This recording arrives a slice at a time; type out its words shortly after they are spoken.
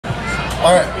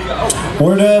All right,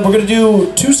 we're gonna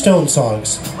do two Stone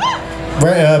songs,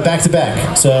 right, back to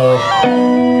back. So.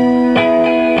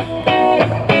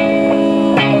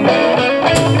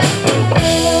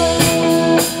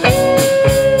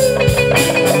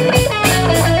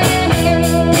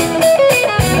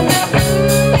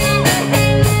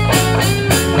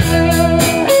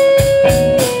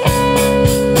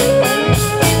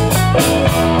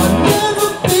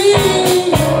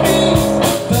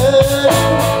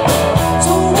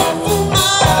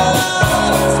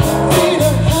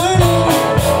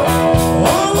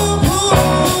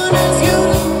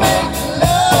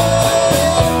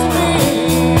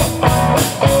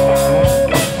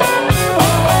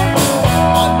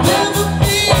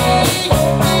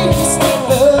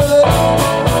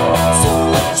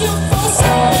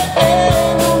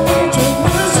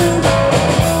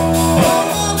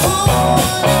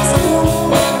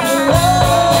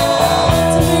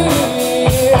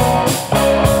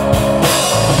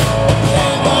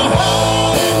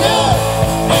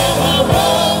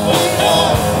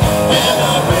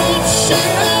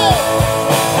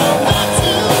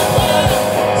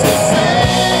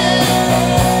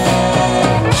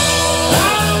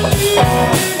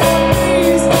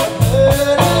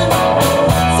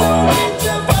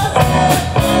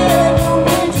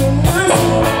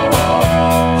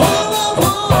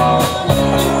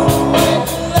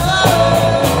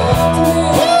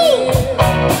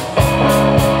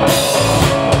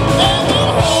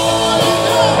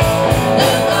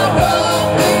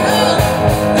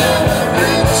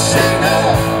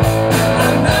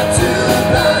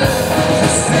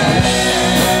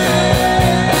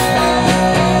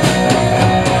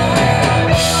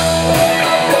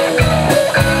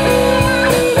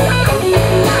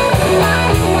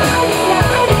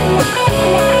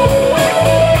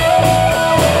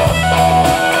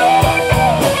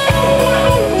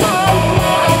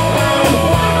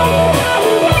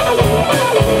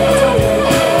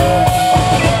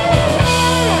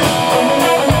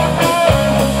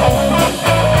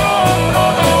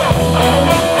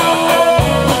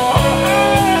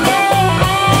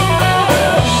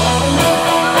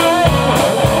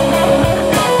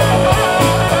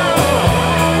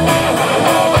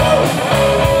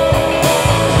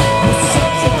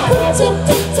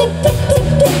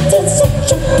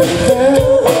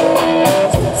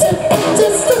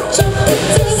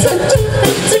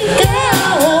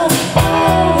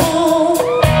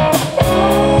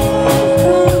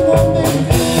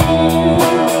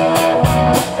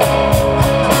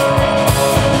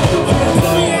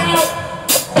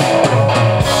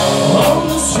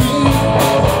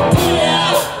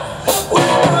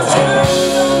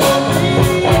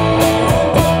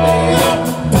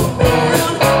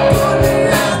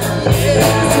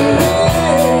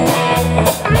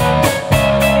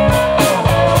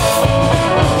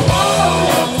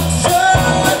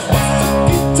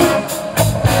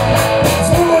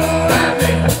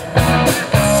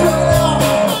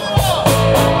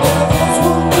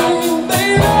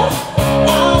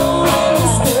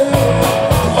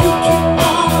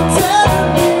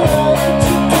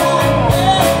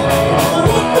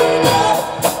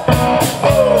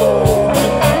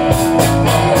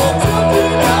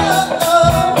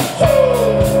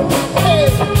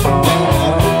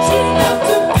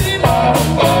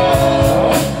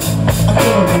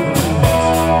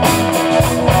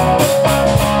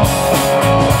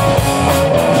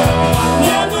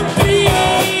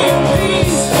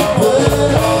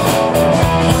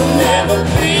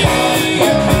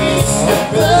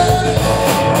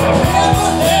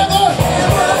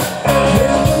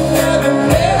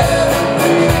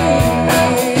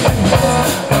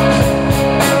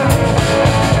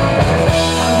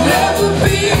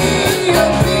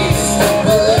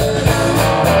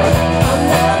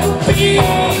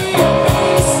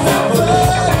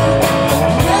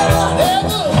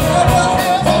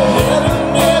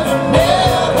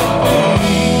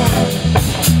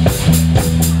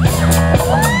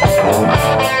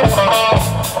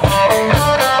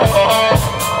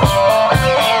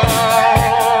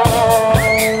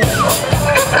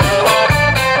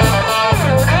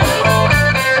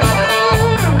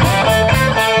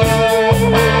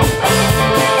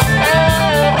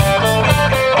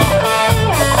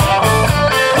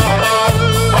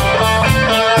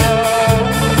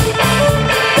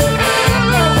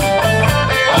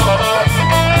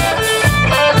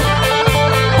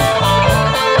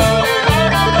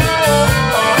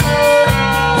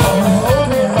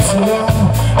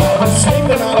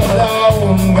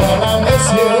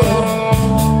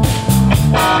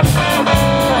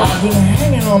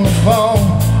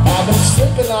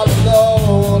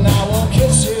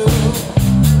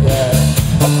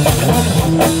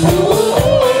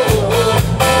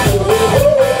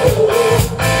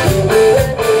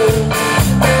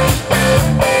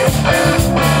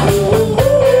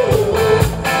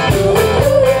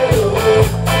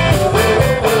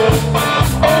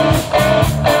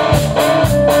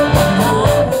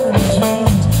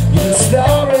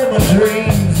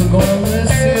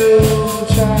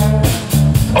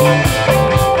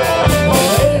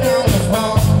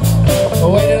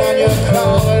 you're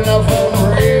calling up for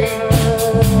free.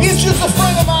 He's just a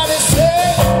friend of mine, he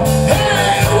said,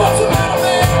 hey, what's the matter,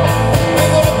 man?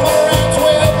 We're gonna come around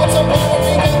 12, what's up, Puerto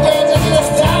Rican girl, just get us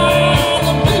down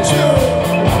the picture.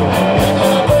 We're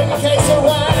gonna bring a case of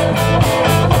wine.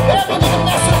 Yeah, we're gonna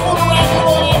mess up for the rock and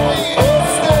roll like we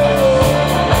used to.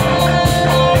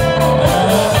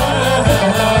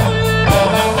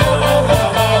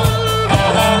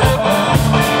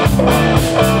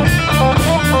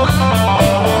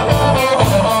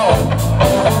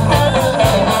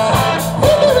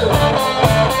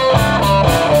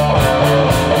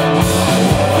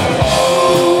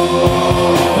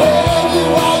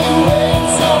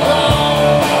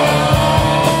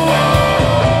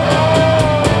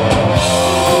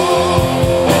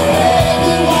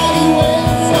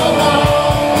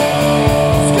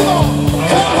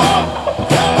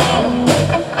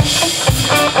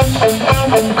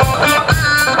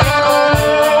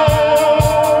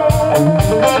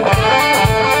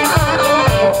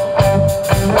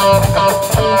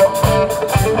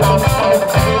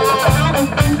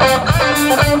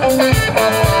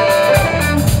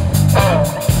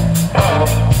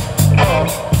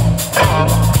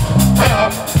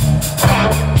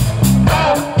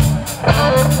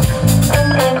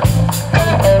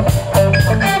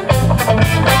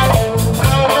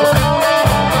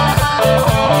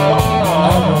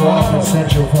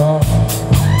 Central Park,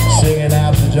 singing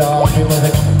out the job, people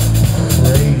think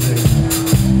crazy.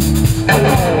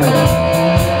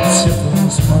 Shuffling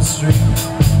through my street,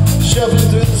 shuffling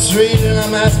through the street, and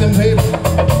I'm asking people,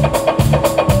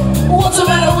 what's the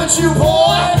matter with you,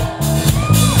 boy?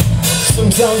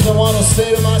 Sometimes I want to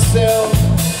say to myself,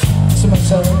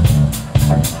 sometimes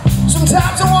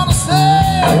I want to say,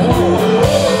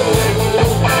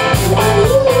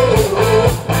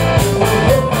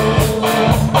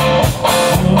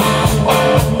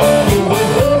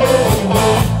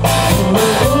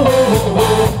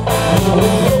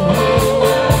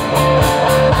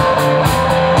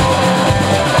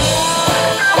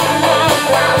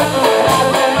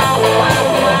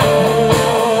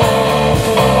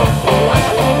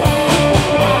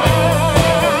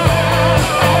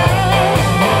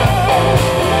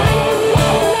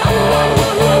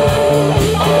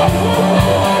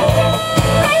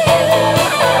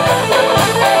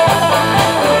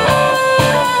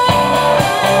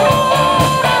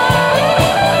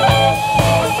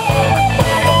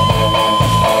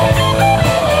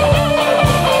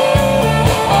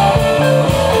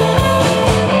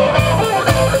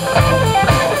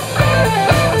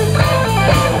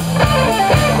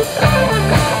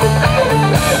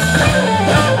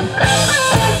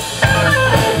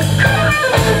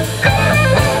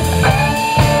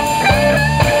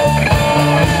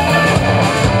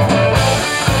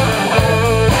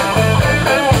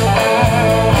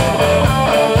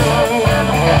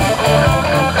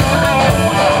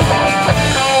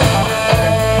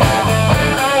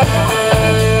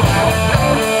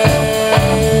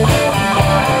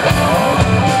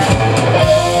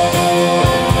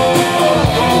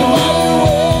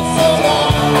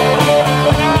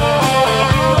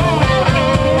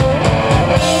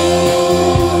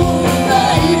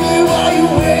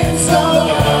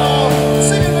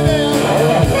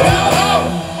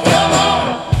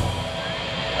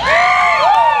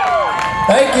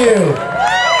 thank you.